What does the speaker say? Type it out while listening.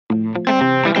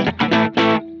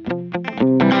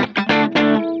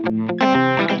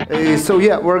So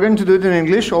yeah, we're going to do it in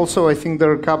English. Also, I think there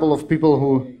are a couple of people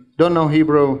who don't know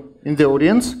Hebrew in the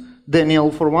audience.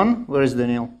 Daniel, for one. Where is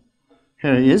Daniel?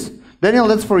 Here he is. Daniel,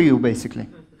 that's for you, basically.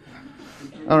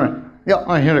 All right.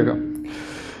 Yeah, here we go.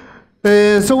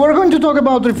 So we're going to talk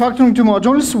about refactoring to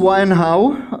modules, why and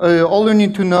how. All you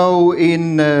need to know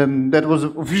that was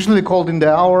officially called in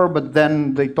the hour, but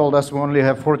then they told us we only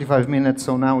have 45 minutes,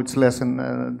 so now it's less than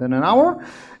an hour.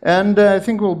 And I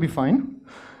think we'll be fine.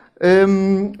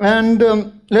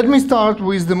 Let me start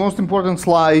with the most important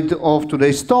slide of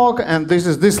today's talk, and this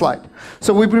is this slide.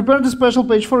 So we prepared a special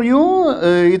page for you.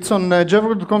 It's on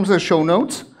JFrog.com/show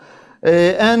notes.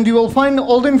 And you will find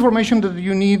all the information that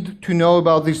you need to know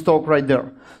about this talk right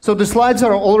there. So the slides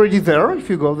are already there. If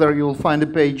you go there, you'll find a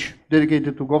page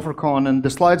dedicated to GopherCon, and the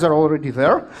slides are already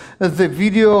there. The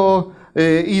video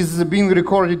is being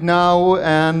recorded now,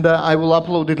 and I will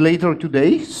upload it later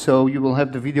today, so you will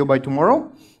have the video by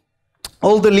tomorrow.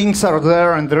 All the links are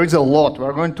there, and there is a lot.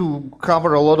 We're going to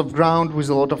cover a lot of ground with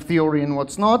a lot of theory and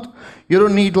what's not. You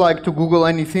don't need to Google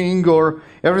anything, or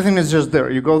everything is just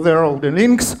there. You go there, all the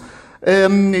links.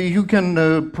 You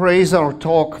can praise our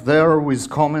talk there with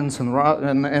comments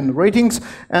and ratings,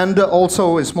 and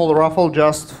also a small raffle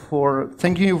just for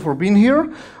thanking you for being here.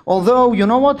 Although, you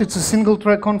know what, it's a single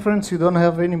track conference, you don't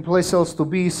have any place else to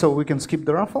be, so we can skip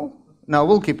the raffle. No,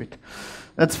 we'll keep it.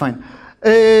 That's fine.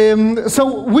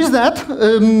 So with that,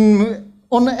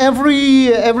 on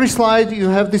every slide you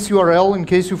have this URL in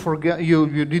case you forget,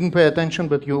 you didn't pay attention,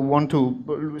 but you want to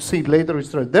see it later.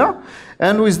 It's right there.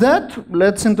 And with that,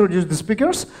 let's introduce the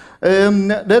speakers.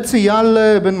 That's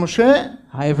Eyal Ben Moshe.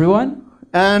 Hi everyone.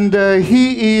 And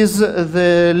he is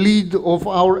the lead of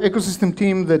our ecosystem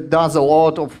team that does a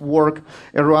lot of work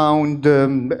around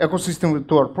ecosystem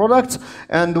to our products.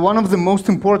 And one of the most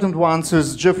important ones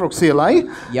is JFrog CLI.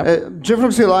 Yep.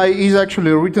 JFrog CLI is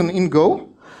actually written in Go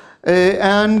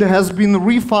and has been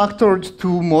refactored to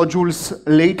modules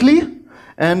lately.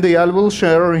 And Eyal will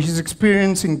share his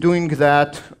experience in doing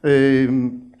that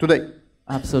today.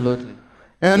 Absolutely.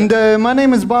 And my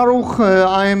name is Baruch.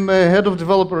 I'm head of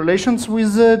developer relations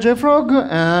with JFrog.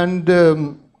 And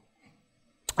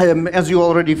as you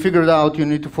already figured out, you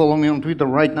need to follow me on Twitter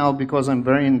right now because I'm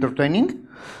very entertaining.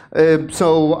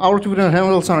 So our Twitter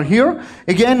handles are here.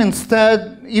 Again,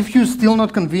 instead, if you're still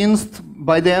not convinced,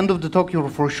 by the end of the talk, you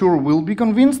for sure will be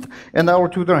convinced. And our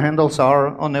Twitter handles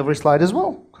are on every slide as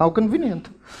well. How convenient.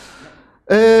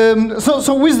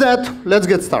 So with that, let's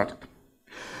get started.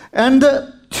 And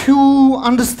to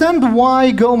understand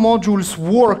why Go modules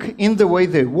work in the way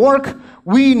they work,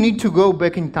 we need to go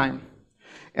back in time.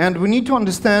 And we need to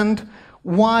understand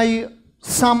why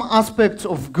some aspects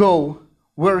of Go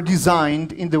were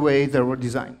designed in the way they were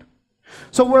designed.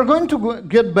 So we're going to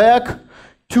get back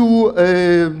to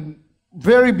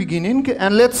very beginning,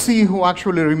 and let's see who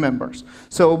actually remembers.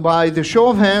 So by the show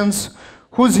of hands,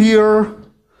 who's here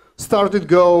started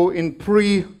Go in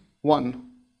pre-1?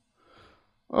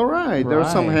 All right, there are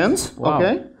some hands. Wow.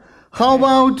 Okay. How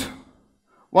about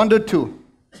 1.2?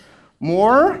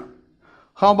 More?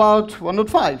 How about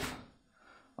 1.5?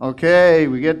 Okay,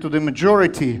 we get to the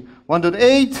majority.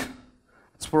 1.8,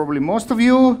 it's probably most of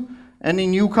you. Any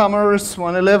newcomers?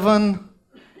 1.11?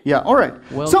 Yeah, all right.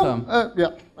 Welcome.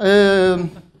 So,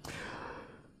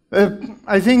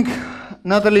 I think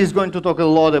Natalie is going to talk a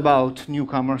lot about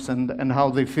newcomers and how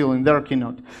they feel in their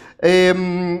keynote.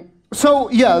 So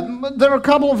yeah, there are a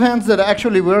couple of hands that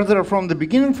actually were there from the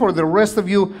beginning. For the rest of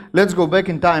you, let's go back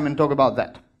in time and talk about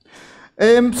that.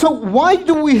 So why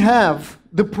do we have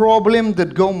the problem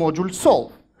that Go modules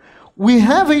solve? We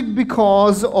have it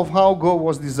because of how Go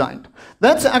was designed.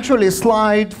 That's actually a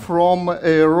slide from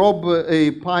Rob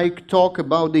Pike talk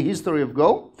about the history of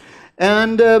Go.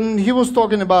 And he was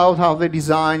talking about how they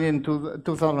designed in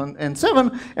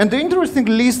 2007. And the interesting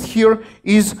list here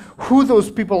is who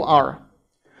those people are.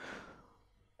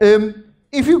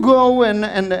 If you go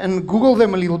and Google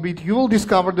them a little bit, you will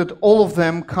discover that all of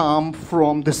them come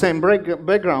from the same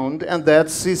background, and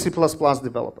that's C++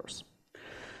 developers.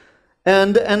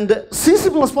 And C++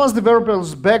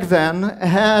 developers back then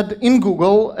had, in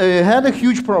Google, had a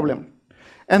huge problem.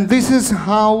 And this is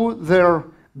how their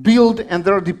build and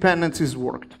their dependencies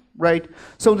worked, right?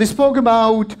 So they spoke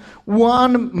about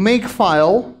one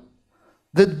makefile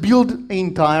that built the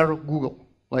entire Google,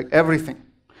 like everything.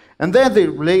 And then they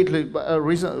later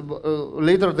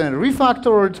then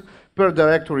refactored per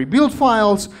directory build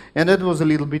files, and that was a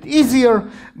little bit easier.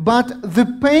 But the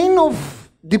pain of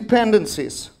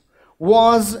dependencies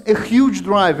was a huge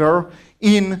driver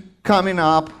in coming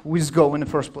up with Go in the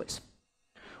first place.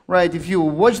 right? If you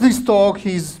watch this talk,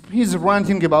 he's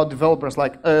ranting about developers,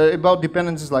 like about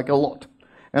dependencies, like a lot.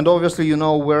 And obviously, you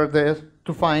know where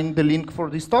to find the link for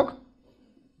this talk,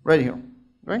 right here,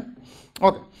 right?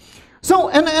 Okay. So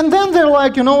and then they're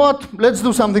like, you know what? Let's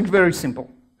do something very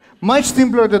simple, much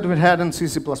simpler than we had in C++.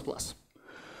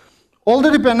 All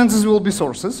the dependencies will be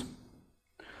sources.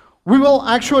 We will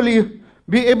actually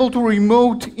be able to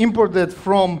remote import that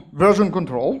from version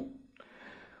control.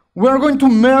 We're going to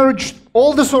merge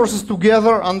all the sources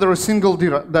together under a single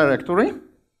directory.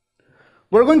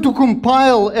 We're going to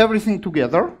compile everything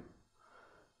together,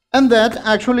 and that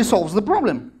actually solves the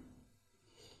problem.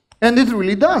 And it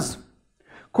really does.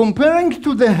 Comparing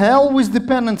to the hell with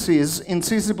dependencies in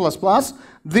C++,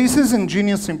 this is an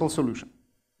ingenious, simple solution,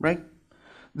 right?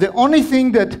 The only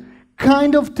thing that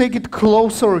kind of take it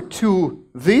closer to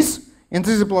this in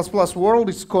C++ world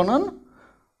is Conan,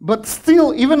 but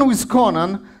still, even with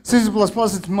Conan, C++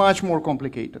 is much more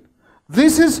complicated.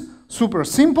 This is super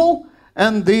simple,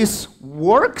 and this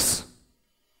works.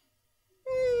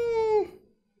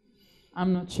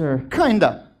 I'm not sure.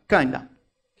 Kinda.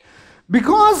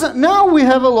 Because now we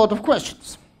have a lot of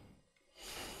questions.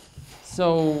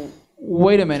 So,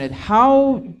 wait a minute.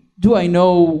 How do I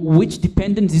know which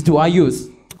dependencies do I use?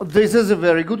 This is a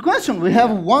very good question. We have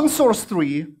one source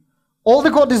tree. All the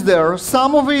code is there.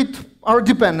 Some of it are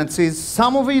dependencies.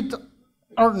 Some of it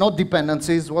are not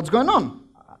dependencies. What's going on?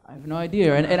 I have no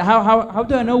idea. And how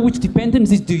do I know which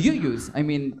dependencies do you use? I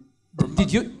mean,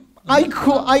 did you? I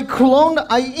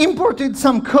imported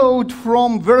some code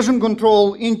from version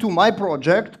control into my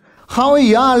project. How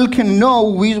Eyal can know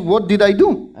what did I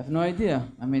do? I have no idea.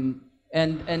 I mean,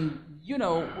 and you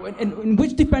know, and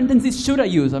which dependencies should I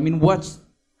use? I mean, what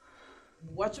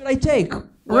should I take?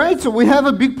 Right, so we have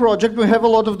a big project, we have a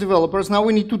lot of developers, now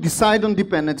we need to decide on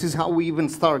dependencies, how we even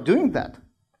start doing that.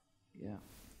 Yeah.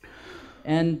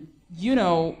 And, you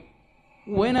know,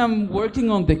 when I'm working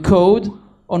on the code,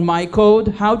 on my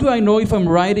code, how do I know if I'm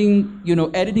writing, you know,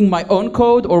 editing my own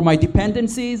code or my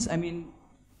dependencies? I mean,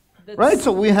 that's... Right,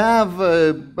 so we have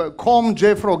com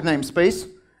JFrog namespace,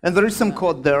 and there is some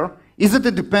code there. Is it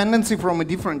a dependency from a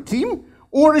different team?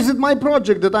 Or is it my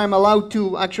project that I'm allowed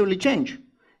to actually change?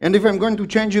 And if I'm going to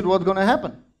change it, what's going to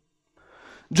happen?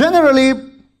 Generally,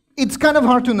 it's kind of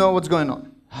hard to know what's going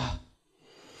on.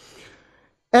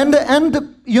 And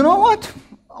you know what?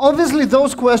 Obviously,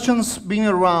 those questions been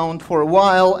around for a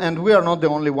while, and we are not the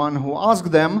only one who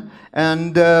asked them.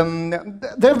 And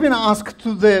they've been asked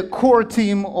to the core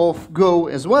team of Go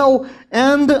as well,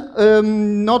 and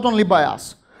not only by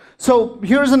us. So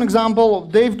here's an example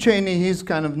of Dave Cheney. He's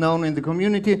kind of known in the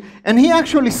community, and he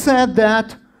actually said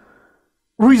that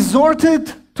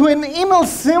resorted to an email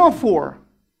semaphore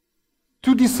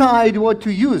to decide what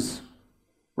to use,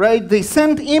 right? They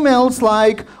sent emails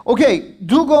like, okay,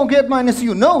 do go get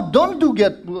 -u. No, don't do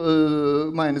get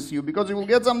 -u, because you will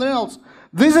get something else.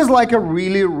 This is like a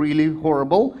really, really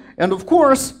horrible. And of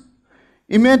course,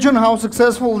 imagine how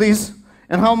successful this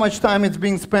and how much time it's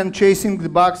being spent chasing the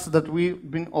bugs that we've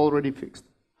been already fixed.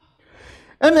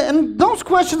 And those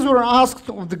questions were asked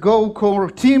of the Go core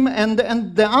team, and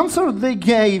the answer they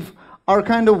gave are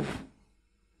kind of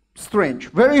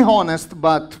strange. Very honest,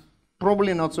 but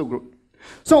probably not so good.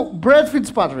 So, Brad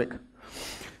Fitzpatrick,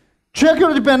 check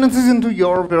your dependencies into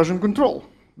your version control.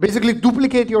 Basically,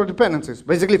 duplicate your dependencies.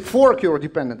 Basically, fork your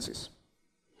dependencies.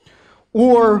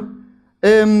 Or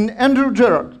Andrew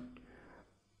Gerard,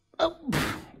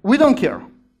 we don't care.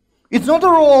 It's not a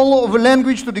role of a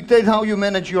language to dictate how you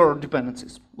manage your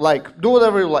dependencies. Like, do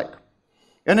whatever you like.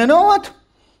 And you know what?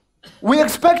 We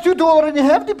expect you to already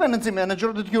have dependency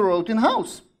manager that you wrote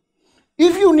in-house.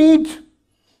 If you need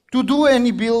to do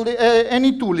any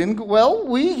any tooling, well,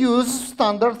 we use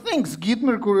standard things. Git,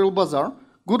 Mercurial, Bazaar.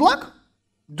 Good luck.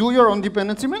 Do your own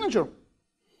dependency manager.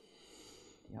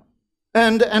 Yeah.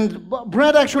 And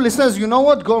Brad actually says, you know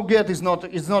what? Go-get is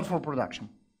not for production.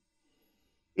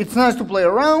 It's nice to play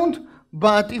around,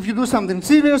 but if you do something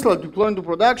serious, like deploying to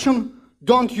production,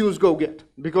 don't use go-get,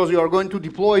 because you are going to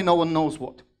deploy no one knows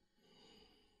what.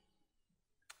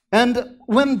 And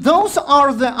when those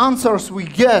are the answers we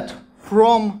get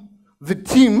from the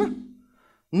team,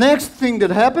 next thing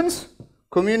that happens,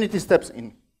 community steps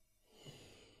in.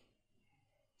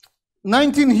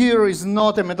 19 here is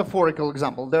not a metaphorical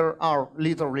example. There are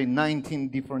literally 19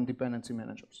 different dependency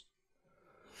managers.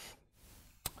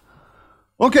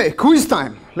 Okay, quiz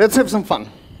time. Let's have some fun.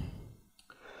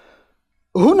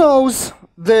 Who knows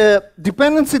the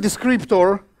dependency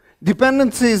descriptor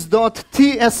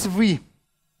dependencies.tsv?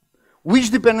 Which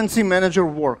dependency manager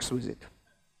works with it?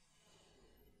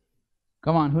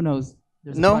 Come on, who knows?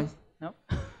 There's no? a prize. No?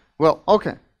 Well,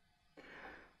 okay.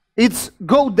 It's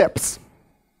go-deps.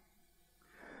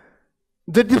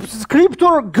 The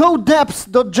descriptor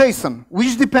go-deps.json.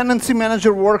 Which dependency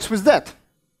manager works with that?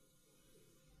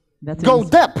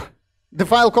 Go-dep. The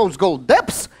file calls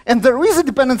go-deps, and there is a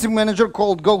dependency manager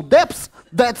called go-deps.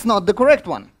 That's not the correct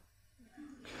one.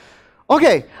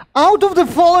 Okay, out of the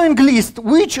following list,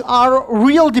 which are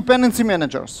real dependency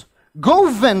managers?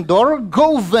 Go-vendor,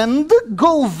 go-vend,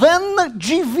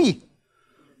 go-ven-gv.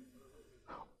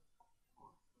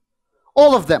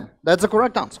 All of them. That's the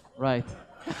correct answer. Right.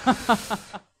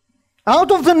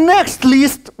 Out of the next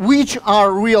list, which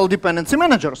are real dependency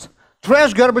managers?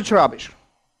 Trash, garbage, rubbish.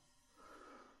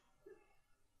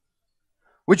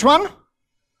 Which one?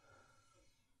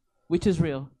 Which is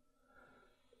real?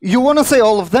 You want to say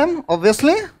all of them,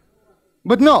 obviously,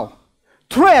 but no.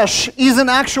 Trash is an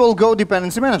actual Go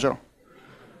dependency manager,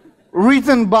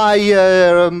 written by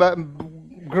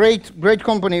great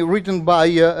company, written by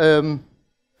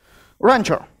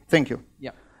Rancher. Thank you.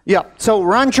 Yeah. Yeah. So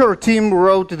Rancher team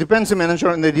wrote a dependency manager,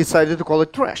 and they decided to call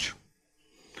it Trash.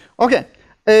 Okay.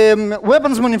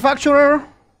 Weapons manufacturer.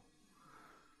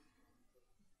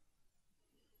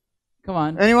 Come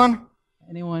on. Anyone?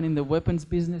 Anyone in the weapons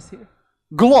business here?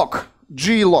 Glock,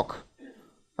 G-Lock.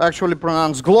 Actually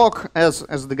pronounced Glock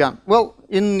as the gun. Well,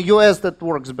 in US that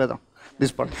works better,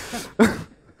 this part.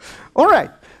 All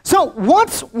right, so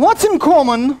what's in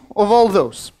common of all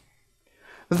those?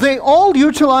 They all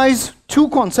utilize two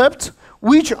concepts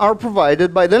which are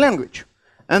provided by the language.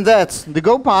 And that's the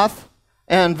Go path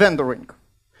and vendoring.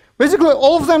 Basically,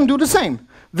 all of them do the same.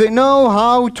 They know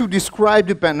how to describe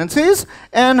dependencies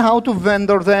and how to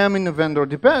vendor them in a vendor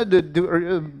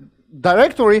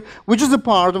directory, which is a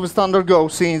part of a standard Go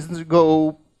since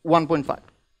Go 1.5.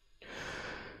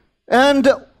 And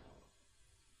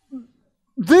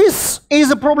this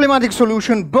is a problematic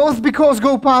solution both because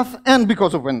Go path and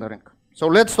because of vendoring. So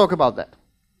let's talk about that.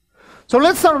 So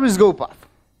let's start with Go path.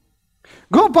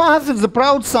 Go path is the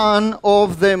proud son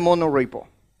of the monorepo.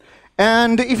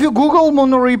 And if you Google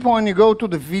monorepo and you go to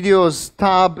the videos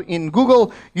tab in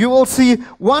Google, you will see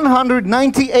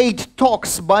 198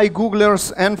 talks by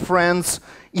Googlers and friends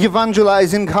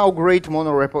evangelizing how great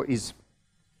monorepo is.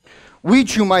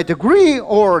 Which you might agree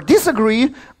or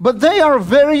disagree, but they are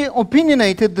very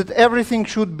opinionated that everything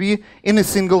should be in a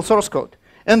single source code.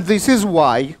 And this is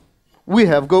why we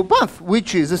have Go path,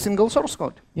 which is a single source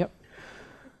code. Yep.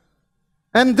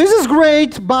 And this is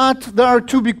great, but there are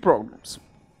two big problems.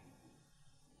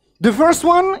 The first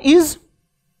one is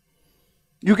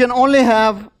you can only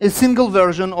have a single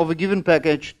version of a given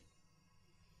package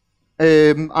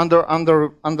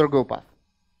under Go path.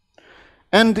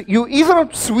 And you either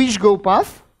switch Go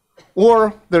path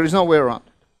or there is no way around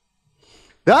it.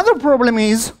 The other problem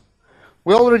is,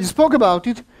 we already spoke about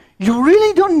it, you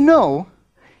really don't know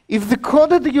if the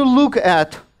code that you look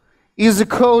at is the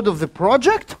code of the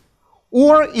project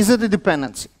or is it a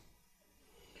dependency.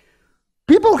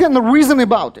 People can reason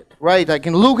about it, right? I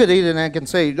can look at it and I can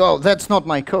say, oh, that's not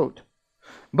my code.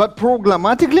 But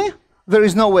programmatically, there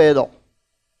is no way at all.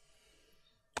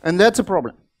 And that's a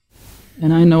problem.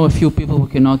 And I know a few people who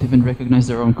cannot even recognize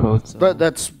their own code. So. But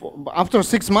that's, after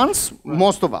 6 months, right.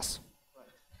 Most of us.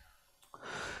 Right.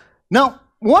 Now,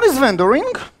 what is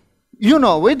vendoring? You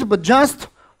know it, but just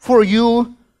for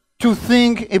you to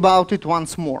think about it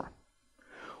once more.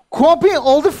 Copy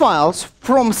all the files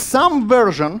from some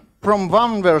version, from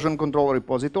one version control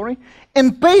repository,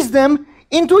 and paste them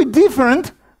into a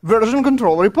different version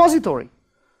control repository.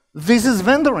 This is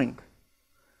vendoring.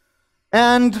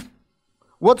 And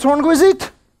what's wrong with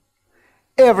it?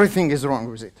 Everything is wrong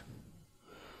with it.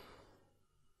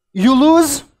 You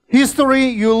lose history,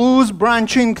 you lose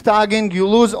branching, tagging, you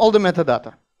lose all the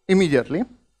metadata immediately.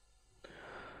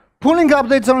 Pulling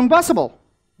updates are impossible.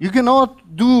 You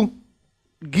cannot do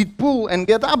git pull and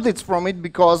get updates from it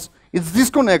because it's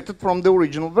disconnected from the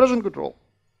original version control.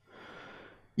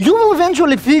 You will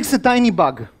eventually fix a tiny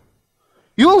bug.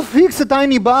 You will fix a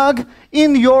tiny bug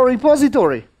in your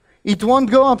repository. It won't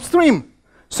go upstream.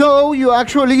 So you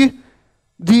actually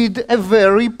did a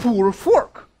very poor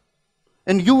fork.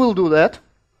 And you will do that.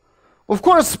 Of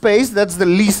course, space, that's the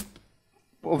least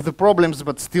of the problems,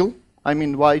 but still, I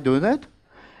mean, why do that?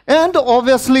 And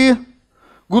obviously,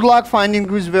 good luck finding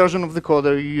which version of the code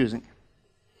are you using.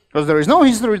 Because there is no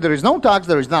history, there is no tags,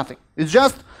 there is nothing. It's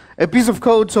just a piece of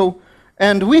code. So,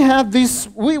 and we had this,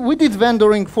 we did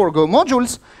vendoring for Go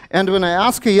modules, and when I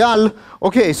asked Eyal,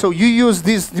 okay, so you use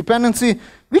this dependency,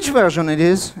 which version it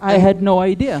is? I had no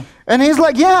idea. And he's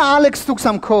like, yeah, Alex took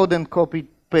some code and copied,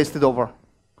 pasted over.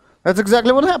 That's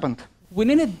exactly what happened. We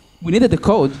needed the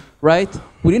code, right?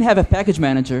 We didn't have a package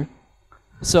manager.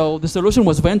 So the solution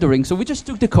was vendoring. So we just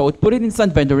took the code, put it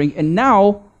inside vendoring, and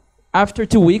now, after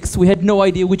 2 weeks, we had no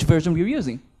idea which version we were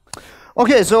using.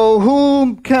 Okay, so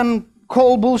who can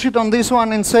call bullshit on this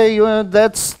one and say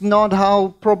that's not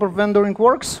how proper vendoring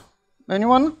works?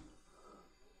 Anyone?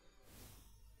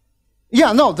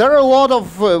 Yeah, no, there are a lot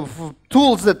of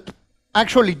tools that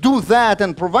actually do that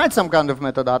and provide some kind of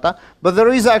metadata, but there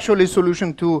is actually a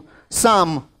solution to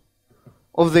some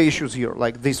of the issues here,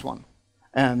 like this one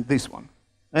and this one.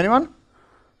 Anyone?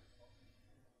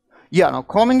 Yeah, no,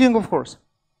 commenting, of course.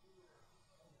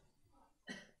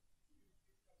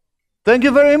 Thank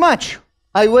you very much.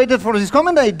 I waited for this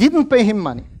comment. I didn't pay him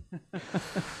money.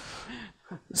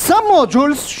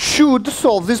 Submodules should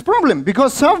solve this problem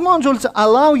because submodules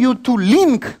allow you to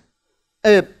link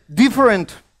a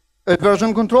different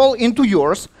version control into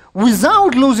yours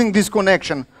without losing this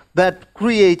connection that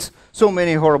creates so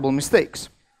many horrible mistakes.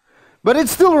 But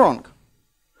it's still wrong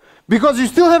because you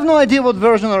still have no idea what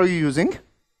version are you using,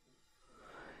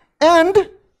 and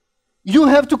you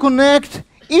have to connect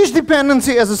each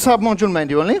dependency as a submodule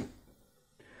manually.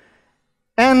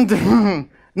 And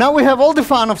now we have all the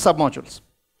fun of submodules.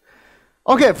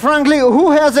 Okay, frankly,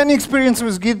 who has any experience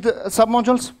with Git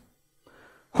submodules?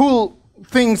 Who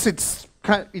thinks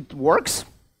it works?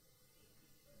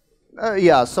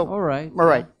 Yeah, so. All right. All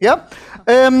right, yeah.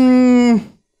 And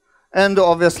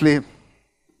obviously,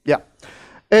 yeah.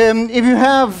 If you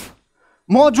have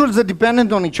modules that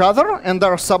depend on each other and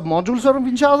there are submodules of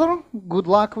each other, good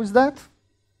luck with that.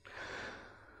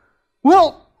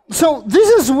 Well, so this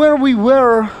is where we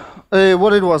were,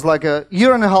 what it was, like a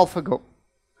year and a half ago.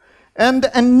 And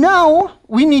now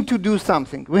we need to do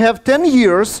something. We have 10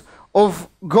 years of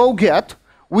go-get,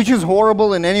 which is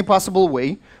horrible in any possible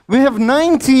way. We have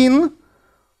 19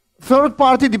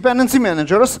 third-party dependency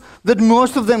managers that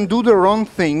most of them do their own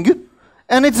thing.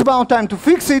 And it's about time to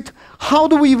fix it. How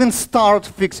do we even start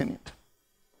fixing it?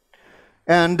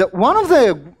 And one of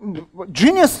the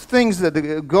genius things that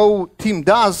the Go team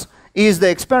does is the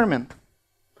experiment.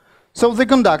 So they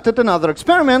conducted another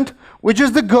experiment, which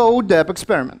is the go-dep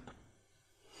experiment.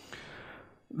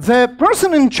 The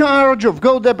person in charge of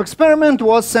go-dep experiment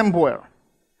was Sam Boyer.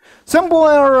 Sam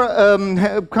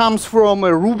Boyer comes from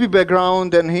a Ruby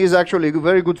background, and he's actually a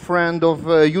very good friend of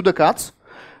Yuda Katz.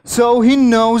 So he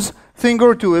knows a thing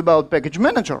or two about package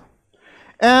manager.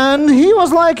 And he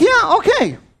was like, yeah,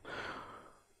 okay.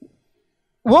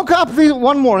 Woke up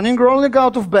one morning, rolling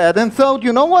out of bed, and thought,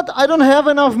 you know what? I don't have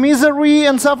enough misery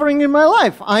and suffering in my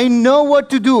life. I know what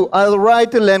to do. I'll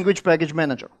write a language package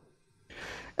manager.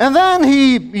 And then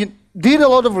he did a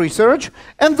lot of research,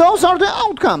 and those are the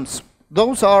outcomes.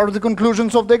 Those are the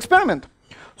conclusions of the experiment.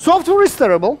 Software is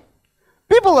terrible.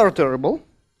 People are terrible.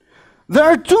 There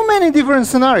are too many different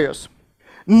scenarios.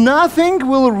 Nothing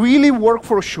will really work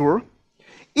for sure.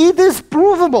 It is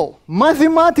provable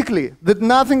mathematically that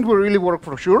nothing will really work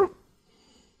for sure.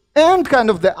 And kind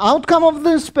of the outcome of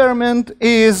the experiment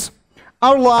is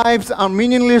our lives are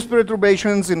meaningless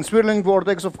perturbations in swirling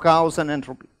vortex of chaos and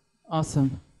entropy.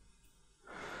 Awesome.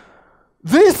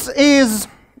 This is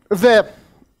the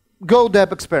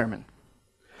go-dep experiment.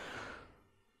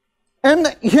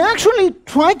 And he actually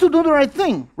tried to do the right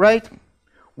thing, right?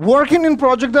 Working in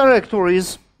project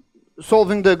directories,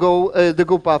 solving the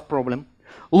Go path problem.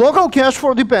 Local cache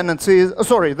for dependencies,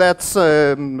 sorry, that's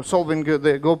solving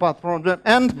the Go path problem.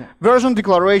 And version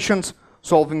declarations,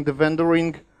 solving the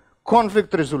vendoring,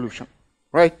 conflict resolution,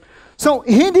 right? So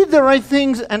he did the right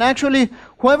things, and actually,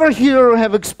 whoever here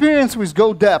have experience with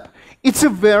go-dep, it's a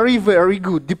very, very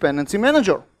good dependency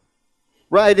manager,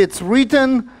 right? It's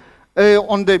written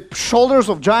on the shoulders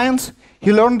of giants.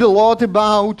 He learned a lot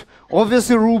about,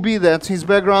 obviously, Ruby, that's his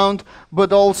background,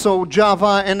 but also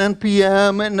Java and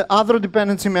NPM and other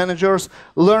dependency managers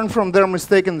learn from their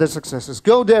mistakes and their successes.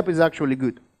 go-dep is actually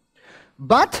good.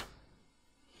 But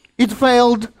it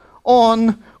failed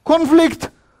on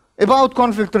about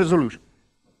conflict resolution.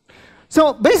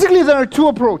 So basically, there are two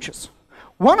approaches.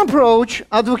 One approach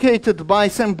advocated by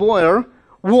Sam Boyer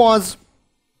was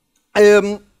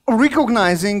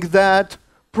recognizing that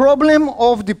problem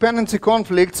of dependency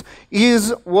conflicts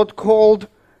is what called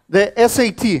the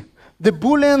SAT, the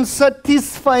Boolean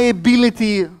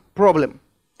satisfiability problem.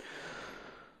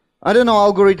 I don't know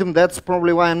algorithm, that's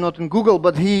probably why I'm not in Google,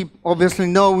 but he obviously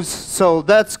knows, so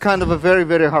that's kind of a very,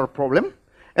 very hard problem.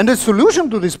 And the solution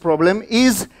to this problem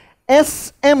is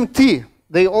SMT.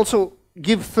 They also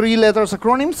give 3 letters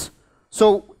acronyms,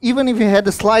 so even if you had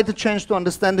a slight change to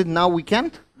understand it, now we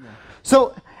can't. Yeah.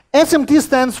 So SMT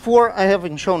stands for, I have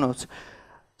in show notes,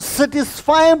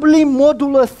 satisfiably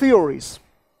modular theories.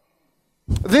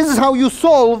 This is how you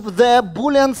solve the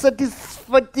Boolean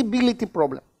compatibility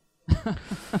problem.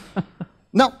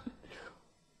 Now,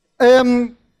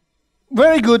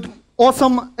 very good,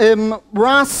 awesome.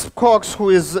 Russ Cox, who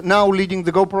is now leading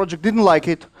the Go project, didn't like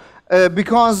it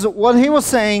because what he was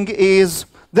saying is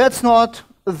that's not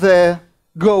the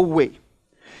Go way.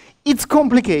 It's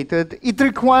complicated. It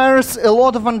requires a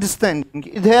lot of understanding.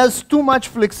 It has too much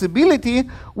flexibility.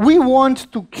 We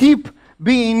want to keep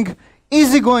being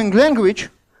easygoing language,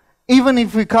 even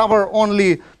if we cover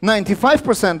only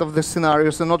 95% of the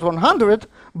scenarios and not 100,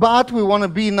 but we want to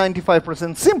be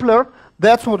 95% simpler.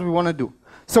 That's what we want to do.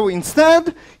 So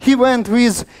instead, he went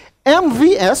with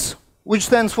MVS, which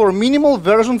stands for minimal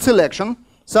version selection.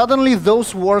 Suddenly,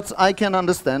 those words I can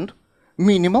understand.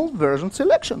 Minimal version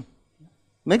selection.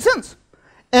 Makes sense.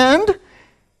 And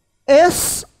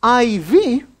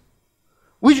SIV,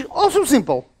 which is also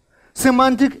simple.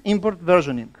 Semantic import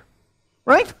versioning.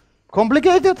 Right?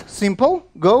 Complicated, simple,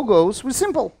 Go goes with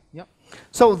simple. Yep.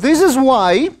 So this is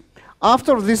why,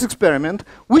 after this experiment,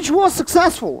 which was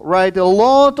successful, right? A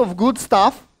lot of good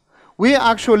stuff, we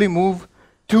actually move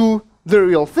to the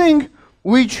real thing,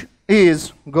 which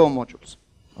is Go modules.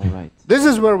 All right. This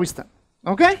is where we stand.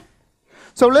 Okay?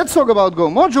 So let's talk about Go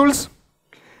modules.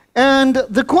 And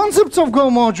the concepts of Go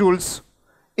modules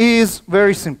is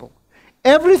very simple.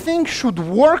 Everything should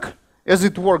work as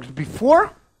it worked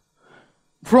before,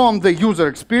 from the user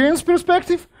experience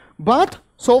perspective, but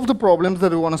solve the problems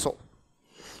that we want to solve.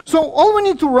 So all we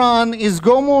need to run is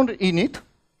Go mode init.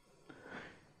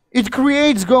 It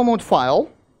creates Go mode file,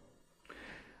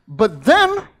 but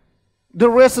then the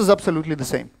rest is absolutely the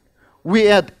same. We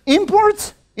add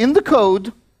imports in the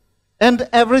code, and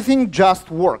everything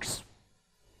just works.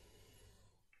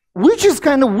 Which is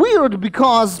kind of weird,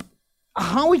 because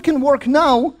how it can work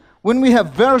now when we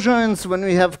have versions, when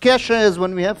we have caches,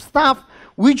 when we have stuff,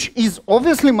 which is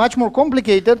obviously much more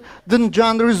complicated than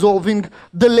just resolving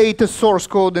the latest source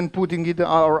code and putting it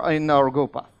in our Go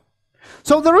path.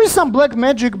 So there is some black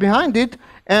magic behind it,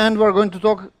 and we're going to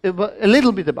talk a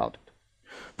little bit about it.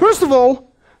 First of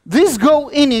all, this Go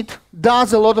init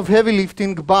does a lot of heavy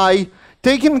lifting by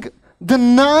taking the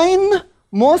 9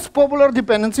 most popular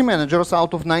dependency managers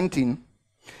out of 19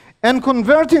 and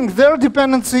converting their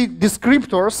dependency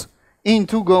descriptors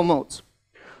into Go modes.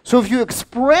 So if you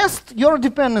expressed your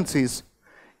dependencies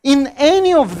in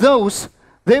any of those,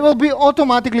 they will be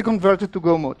automatically converted to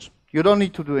Go modes. You don't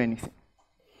need to do anything.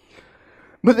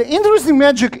 But the interesting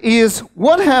magic is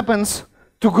what happens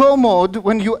to Go mode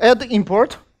when you add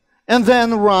import and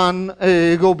then run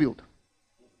a Go build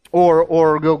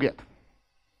or Go get.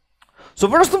 So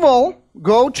first of all,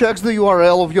 Go checks the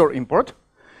URL of your import.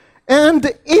 And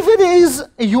if it is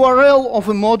a URL of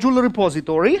a module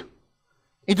repository,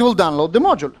 it will download the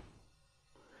module.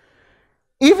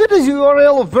 If it is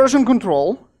URL of version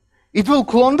control, it will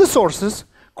clone the sources,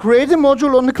 create a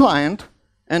module on the client,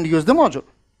 and use the module.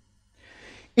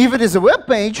 If it is a web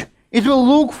page, it will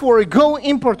look for a Go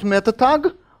import meta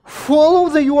tag, follow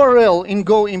the URL in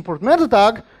Go import meta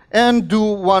tag, and do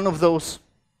one of those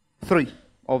 3,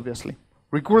 obviously,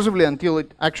 recursively until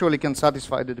it actually can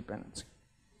satisfy the dependency.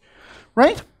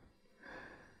 Right?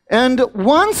 And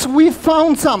once we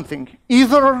found something,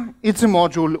 either it's a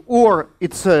module or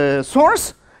it's a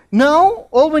source, now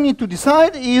all we need to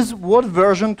decide is what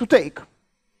version to take.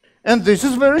 And this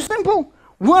is very simple.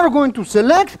 We're going to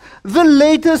select the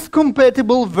latest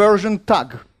compatible version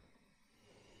tag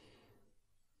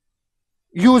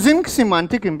using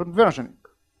semantic import versioning.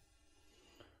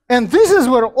 And this is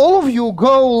where all of you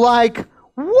go like,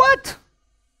 what?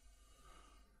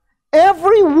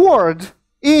 Every word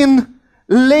in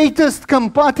latest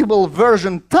compatible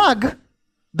version tag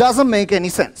doesn't make any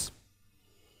sense.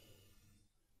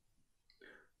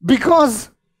 Because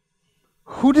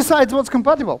who decides what's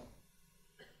compatible?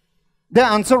 The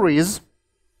answer is,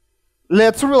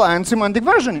 let's rely on semantic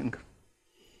versioning.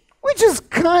 Which is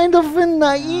kind of a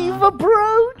naive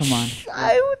approach, Come on.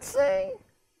 I would say.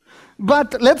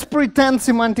 But let's pretend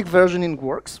semantic versioning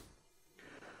works.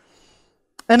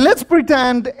 And let's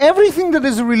pretend everything that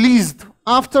is released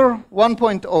after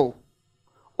 1.0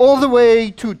 all the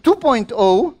way to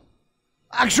 2.0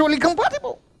 actually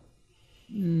compatible.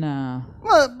 No.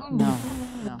 No.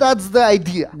 That's the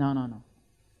idea. No.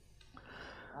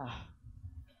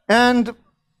 And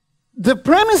the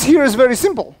premise here is very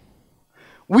simple.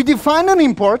 We define an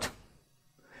import,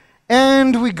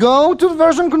 and we go to the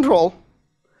version control,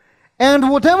 and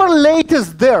whatever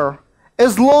latest there,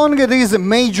 as long as it is a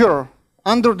major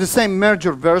under the same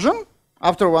merger version,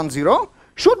 after 1.0,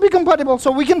 should be compatible,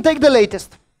 so we can take the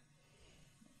latest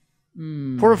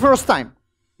for the first time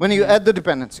when you add the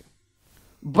dependency.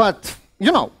 But,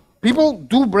 you know, people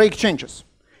do break changes.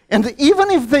 And even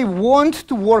if they want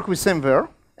to work with SameVer,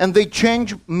 and they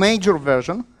change major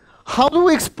version, how do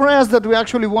we express that we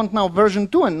actually want now version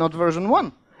 2 and not version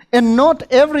 1? And not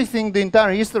everything, the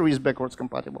entire history is backwards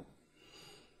compatible.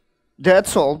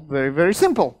 That's all very, very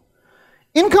simple.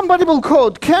 Incompatible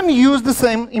code can use the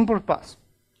same import path.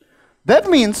 That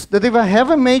means that if I have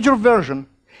a major version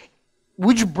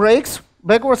which breaks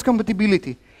backwards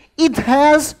compatibility, it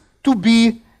has to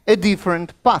be a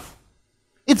different path.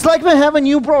 It's like we have a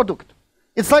new product.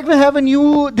 It's like we have a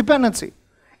new dependency.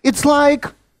 It's like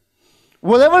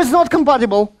whatever is not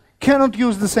compatible cannot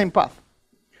use the same path.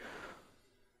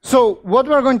 So what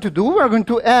we're going to do, we're going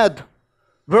to add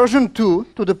version 2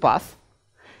 to the path,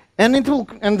 and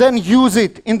then use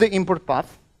it in the import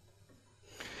path.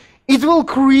 It will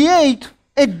create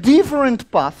a different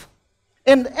path,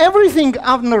 and everything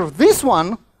under this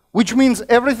one, which means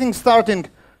everything starting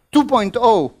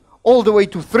 2.0 all the way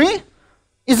to 3,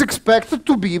 is expected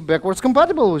to be backwards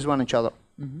compatible with one another.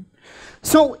 Mm-hmm.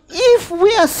 So if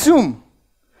we assume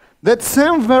that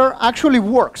SameVer actually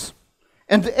works,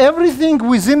 and everything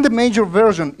within the major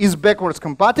version is backwards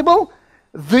compatible,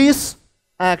 this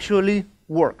actually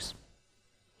works.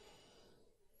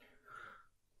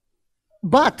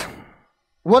 But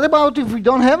what about if we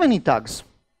don't have any tags?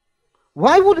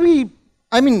 Why would we?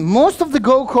 I mean, most of the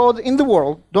Go code in the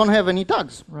world don't have any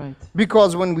tags. Right.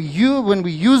 Because when we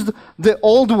used the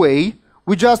old way,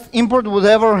 we just import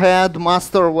whatever had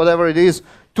master, whatever it is,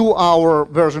 to our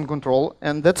version control,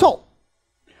 and that's all.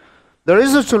 There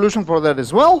is a solution for that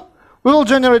as well. We will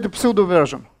generate a pseudo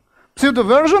version. Pseudo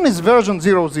version is version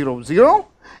 000,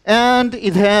 and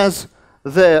it has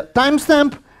the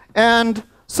timestamp and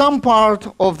some part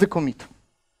of the commit.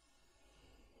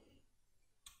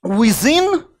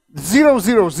 Within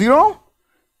 000,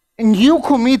 a new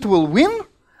commit will win,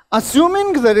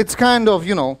 assuming that it's kind of,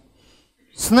 you know,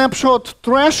 snapshot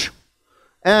trash,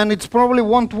 and it probably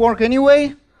won't work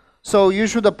anyway. So you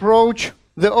should approach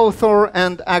the author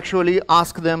and actually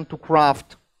ask them to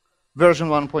craft version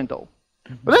 1.0.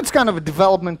 Mm-hmm. But that's kind of a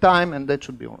development time, and that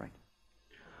should be all right.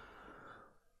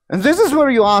 And this is where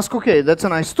you ask, okay, that's a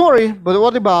nice story, but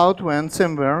what about when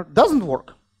SameVer doesn't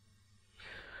work?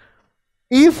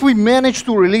 If we manage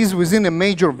to release within a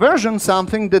major version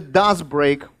something that does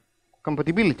break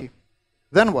compatibility,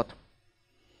 then what?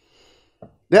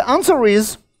 The answer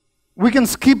is we can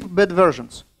skip bad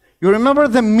versions. You remember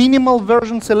the minimal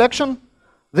version selection?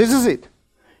 This is it.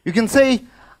 You can say,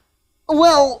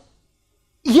 well,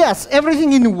 yes,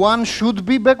 everything in 1 should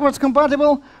be backwards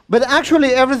compatible, but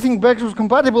actually everything backwards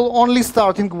compatible only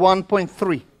starting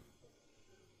 1.3.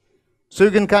 So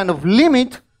you can kind of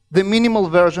limit the minimal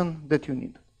version that you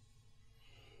need.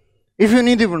 If you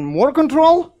need even more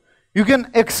control, you can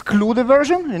exclude a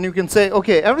version, and you can say,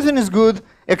 okay, everything is good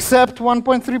except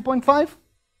 1.3.5.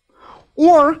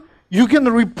 Or you can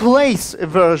replace a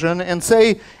version and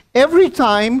say, every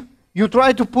time you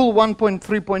try to pull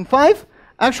 1.3.5,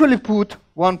 actually put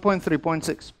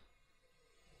 1.3.6.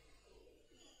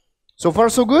 So far,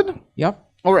 so good? Yep.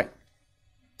 All right.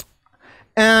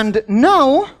 And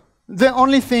now, the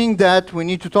only thing that we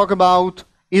need to talk about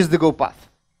is the Go path.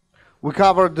 We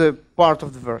covered the part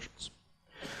of the versions.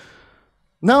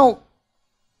 Now,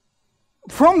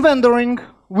 from vendoring,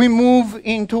 we move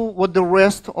into what the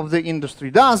rest of the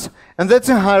industry does, and that's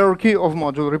a hierarchy of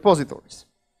module repositories.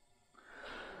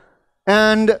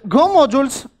 And Go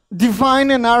modules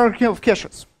define an hierarchy of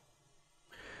caches.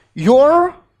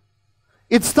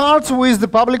 It starts with the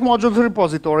public modules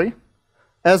repository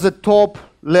as a top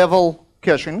level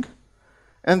caching,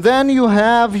 and then you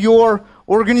have your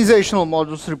organizational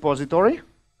modules repository,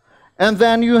 and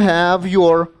then you have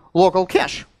your local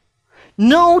cache.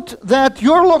 Note that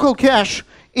your local cache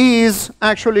is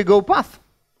actually Go path.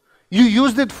 You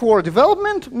used it for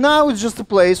development, now it's just a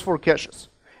place for caches.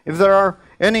 If there are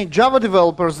any Java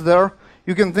developers there,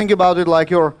 you can think about it like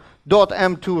your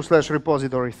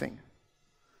 .m2/repository thing.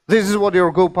 This is what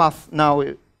your Go path now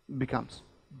becomes.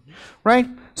 Right?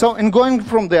 So in going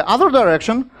from the other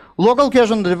direction, local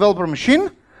cache on the developer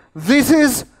machine, this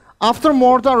is after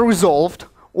more are resolved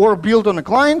or built on a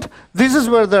client, this is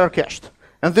where they're cached.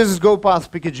 And this is Go path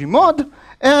PKG mod,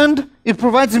 and it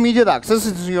provides immediate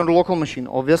access to your local machine,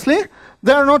 obviously.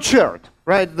 They are not shared,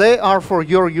 right? They are for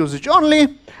your usage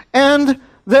only, and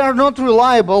they are not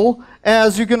reliable,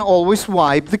 as you can always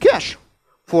wipe the cache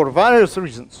for various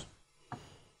reasons.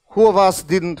 Who of us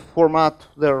didn't format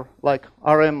their like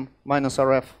rm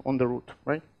 -rf on the root,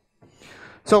 right?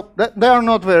 So they are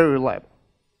not very reliable.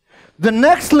 The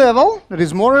next level that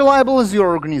is more reliable is your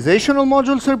organizational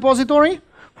modules repository.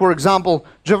 For example,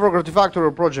 JFrog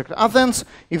Refactoring project Athens.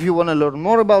 If you want to learn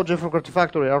more about JFrog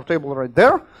Refactoring, our table right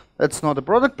there. That's not a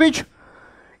product pitch.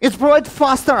 It provides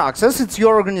faster access. It's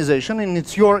your organization and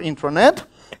it's your intranet.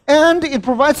 And it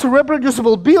provides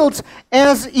reproducible builds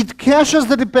as it caches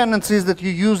the dependencies that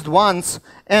you used once,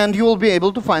 and you will be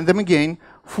able to find them again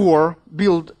for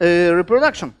build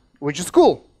reproduction, which is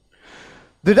cool.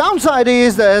 The downside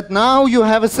is that now you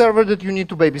have a server that you need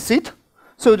to babysit.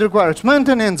 So it requires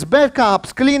maintenance,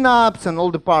 backups, cleanups, and all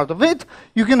the part of it.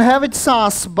 You can have it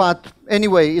SaaS, but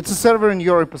anyway, it's a server in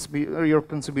your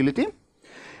responsibility.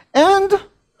 And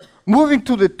moving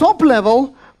to the top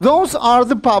level, those are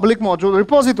the public module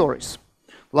repositories,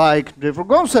 like JFrog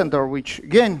Go Center, which,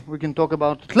 again, we can talk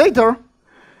about it later.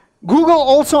 Google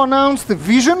also announced the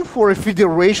vision for a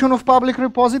federation of public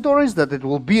repositories, that it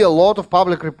will be a lot of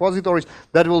public repositories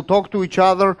that will talk to each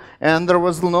other, and there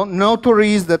was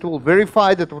notaries that will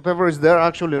verify that whatever is there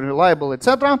actually reliable,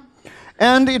 etc.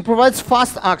 And it provides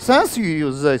fast access. You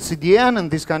use CDN and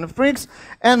these kind of tricks.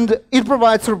 And it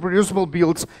provides reproducible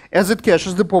builds as it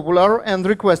caches the popular and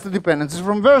requested dependencies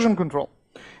from version control.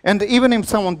 And even if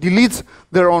someone deletes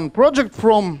their own project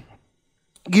from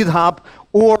GitHub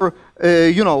or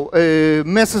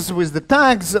messes with the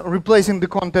tags, replacing the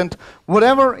content,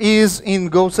 whatever is in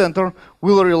Go Center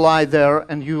will rely there,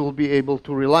 and you will be able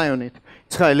to rely on it.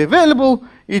 It's highly available.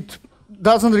 It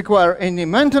doesn't require any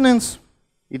maintenance.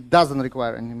 It doesn't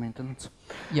require any maintenance.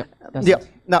 Yeah.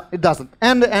 No, it doesn't.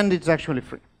 And it's actually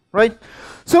free, right?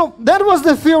 So that was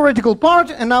the theoretical part,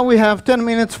 and now we have 10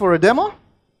 minutes for a demo.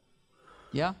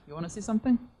 Yeah, you want to see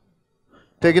something?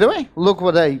 Take it away. Look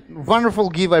what a wonderful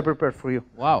give I prepared for you.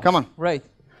 Wow. Come on. Right.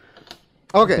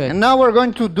 Okay, and now we're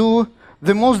going to do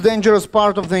the most dangerous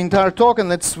part of the entire talk, and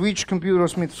let's switch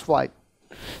computers mid-flight.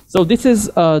 So this is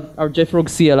our JFrog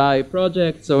CLI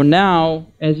project. So now,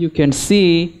 as you can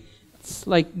see, it's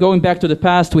like going back to the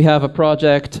past. We have a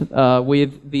project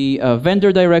with the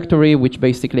vendor directory, which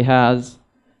basically has.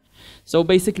 So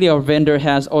basically, our vendor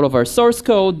has all of our source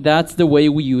code. That's the way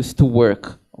we used to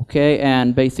work. Okay,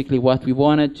 and basically, what we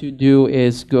wanted to do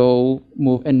is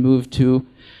move to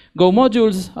Go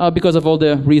modules because of all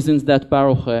the reasons that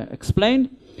Baruch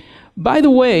explained. By the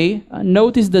way,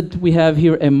 notice that we have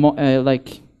here an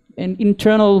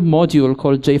internal module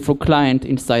called JFrog client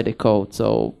inside the code.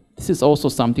 So this is also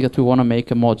something that we want to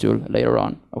make a module later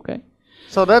on, okay?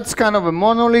 So that's kind of a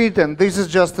monolith, and this is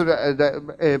just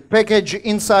a package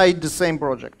inside the same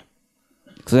project.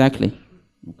 Exactly,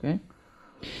 okay?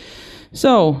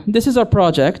 So this is our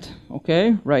project,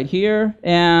 okay, right here,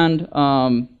 and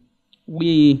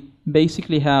we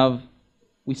basically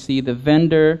we see the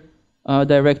vendor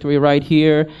directory right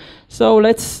here. So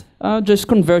let's just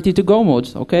convert it to Go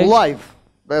modes, okay? Live,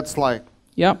 that's like,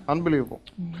 yeah, unbelievable.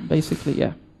 Basically,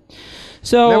 yeah.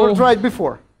 So never tried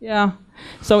before. Yeah.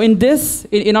 So in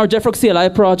our JFrog CLI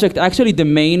project, actually the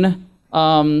main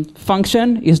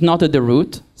function is not at the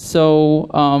root. So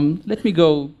let me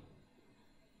go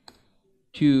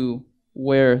to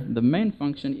where the main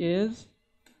function is.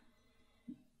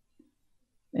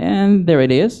 And there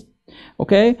it is.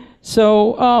 Okay.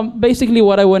 So basically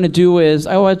what I want to do is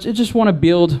I just want to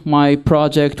build my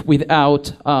project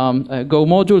without Go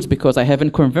modules because I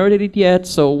haven't converted it yet.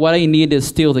 So what I need is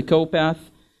still the code path.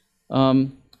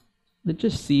 Let's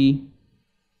just see.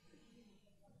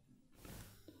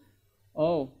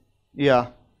 Oh. Yeah.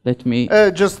 Let me.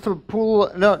 Just to pull.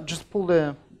 No, just pull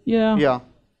the. Yeah. Yeah.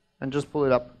 And just pull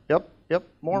it up. Yep. Yep.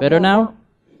 More. Better more, now? More.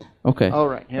 Okay. All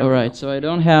right. All right. So I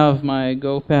don't have my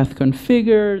Go path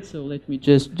configured. So let me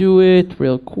just do it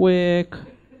real quick.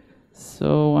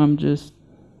 So I'm just.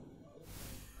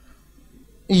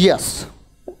 Yes.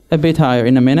 A bit higher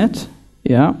in a minute.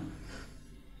 Yeah.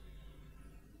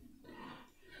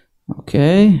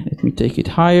 Okay, let me take it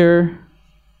higher.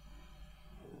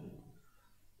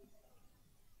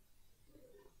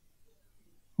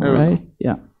 All right,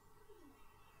 yeah.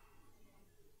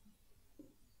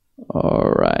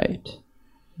 All right.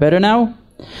 Better now?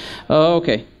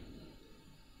 Okay.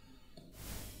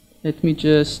 Let me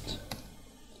just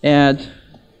add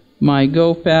my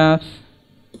Go path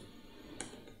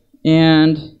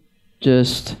and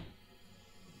just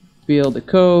build the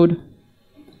code.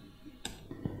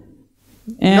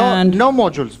 And no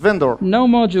modules, vendor. No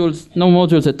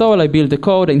modules at all. I build the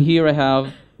code, and here I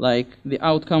have like the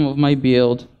outcome of my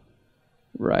build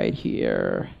right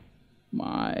here.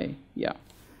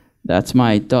 That's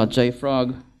my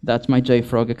 .jfrog. That's my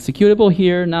JFrog executable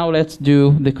here. Now let's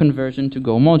do the conversion to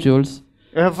Go modules.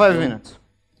 You have 5 minutes.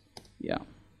 Yeah.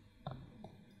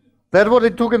 That's what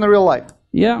it took in real life.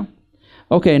 Yeah.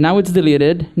 Okay, now it's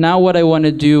deleted. Now what I want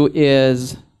to do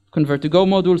is convert to Go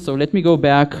module. So let me go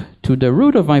back to the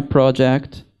root of my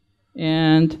project.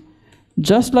 And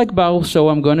just like Baruch show,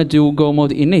 I'm going to do Go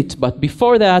mode init. But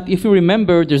before that, if you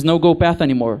remember, there's no Go path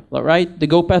anymore, right? The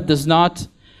Go path does not,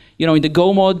 in the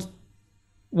Go mode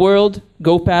world,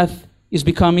 Go path is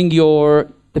becoming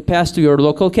the path to your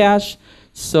local cache.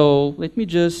 So let me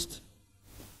just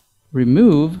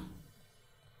remove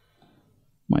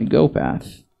my Go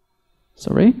path.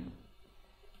 Sorry.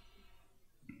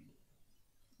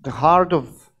 The heart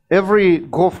of every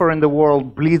Gopher in the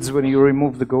world bleeds when you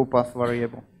remove the Go path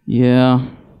variable. Yeah.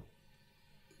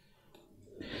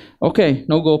 Okay,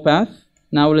 no Go path.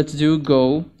 Now let's do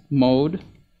Go mode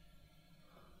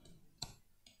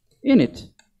init.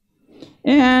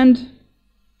 And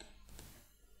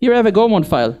here I have a Go mode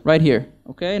file right here.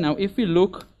 Okay, now if we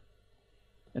look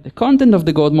at the content of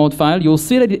the Go mode file, you'll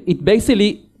see that it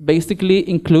basically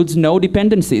includes no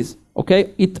dependencies.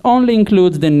 Okay, it only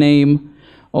includes the name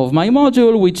of my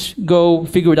module, which Go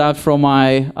figured out from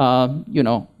my,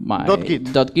 my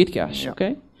 .git cache. Yeah.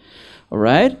 Okay, all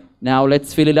right. Now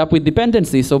let's fill it up with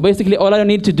dependencies. So basically, all I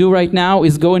need to do right now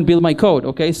is go and build my code.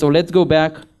 Okay, so let's go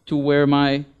back to where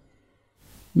my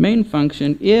main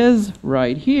function is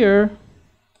right here,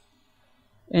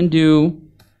 and do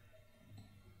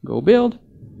Go build.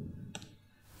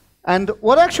 And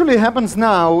what actually happens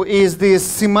now is this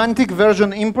semantic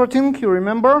version importing, you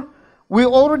remember? We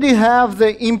already have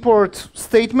the import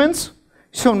statements,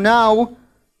 so now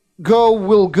Go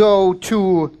will go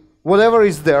to whatever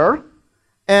is there,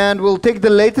 and we'll take the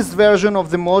latest version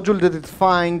of the module that it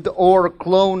finds, or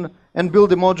clone and build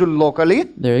the module locally.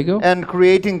 There you go. And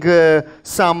creating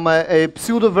some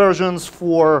pseudo versions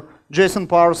for JSON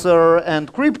parser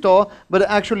and crypto, but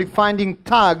actually finding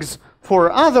tags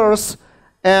for others.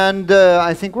 And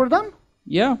I think we're done.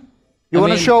 Yeah. You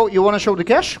want to show the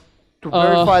cache to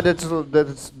verify that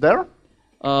it's there?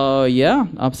 Yeah,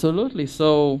 absolutely.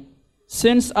 So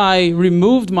since I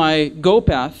removed my Go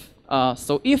path,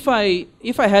 so if I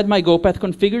had my Go path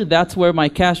configured, that's where my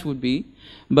cache would be.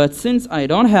 But since I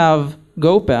don't have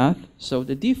Go path, so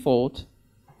the default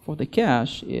for the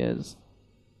cache is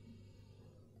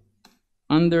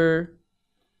under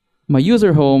my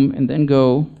user home, and then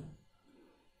Go,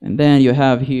 and then you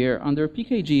have here under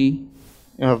PKG.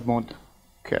 You have mod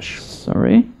cache.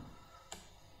 Sorry.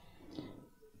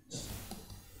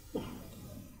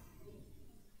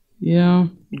 Yeah.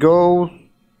 Go.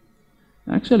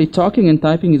 Actually, talking and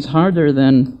typing is harder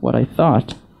than what I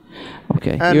thought.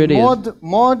 Okay, and here it is.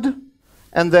 Mod,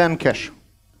 and then cache.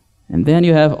 And then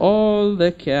you have all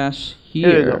the cache here.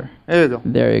 There you go. There you go.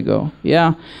 There you go.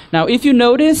 Yeah. Now, if you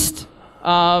noticed,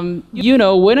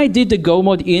 when I did the Go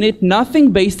mode init,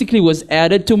 nothing basically was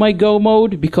added to my Go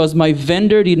mode because my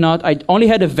vendor did not. I only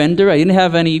had a vendor. I didn't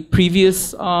have any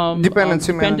previous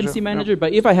dependency manager.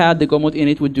 But if I had, the Go mode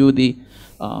init would do the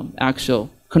actual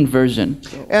conversion.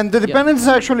 So, and the dependencies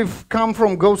actually come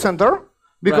from Go Center,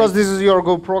 because this is your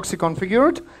Go proxy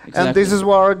configured, and this is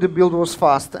where the build was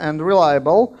fast and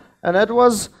reliable, and that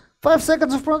was 5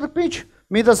 seconds of product pitch.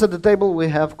 Meet us at the table. We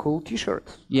have cool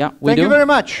T-shirts. Yeah, we do. Thank you very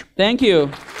much. Thank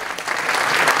you.